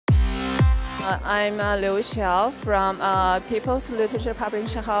I'm Liu Qiao from People's Literature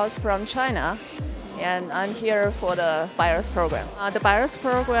Publishing House from China, and I'm here for the buyers program. The buyers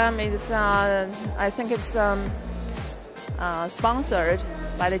program is, I think it's sponsored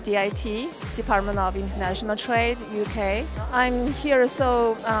by the DIT, Department of International Trade, UK. I'm here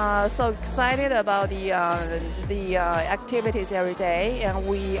so excited about the activities every day, and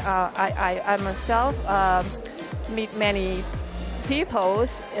I myself meet many people.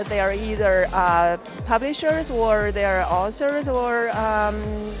 They are either publishers or they are authors or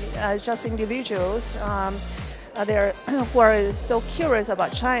just individuals. Who are so curious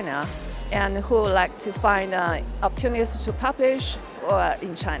about China and who like to find opportunities to publish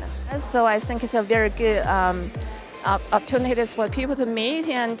in China. So I think it's a very good opportunities for people to meet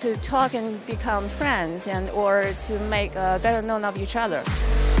and to talk and become friends, or to make better known of each other.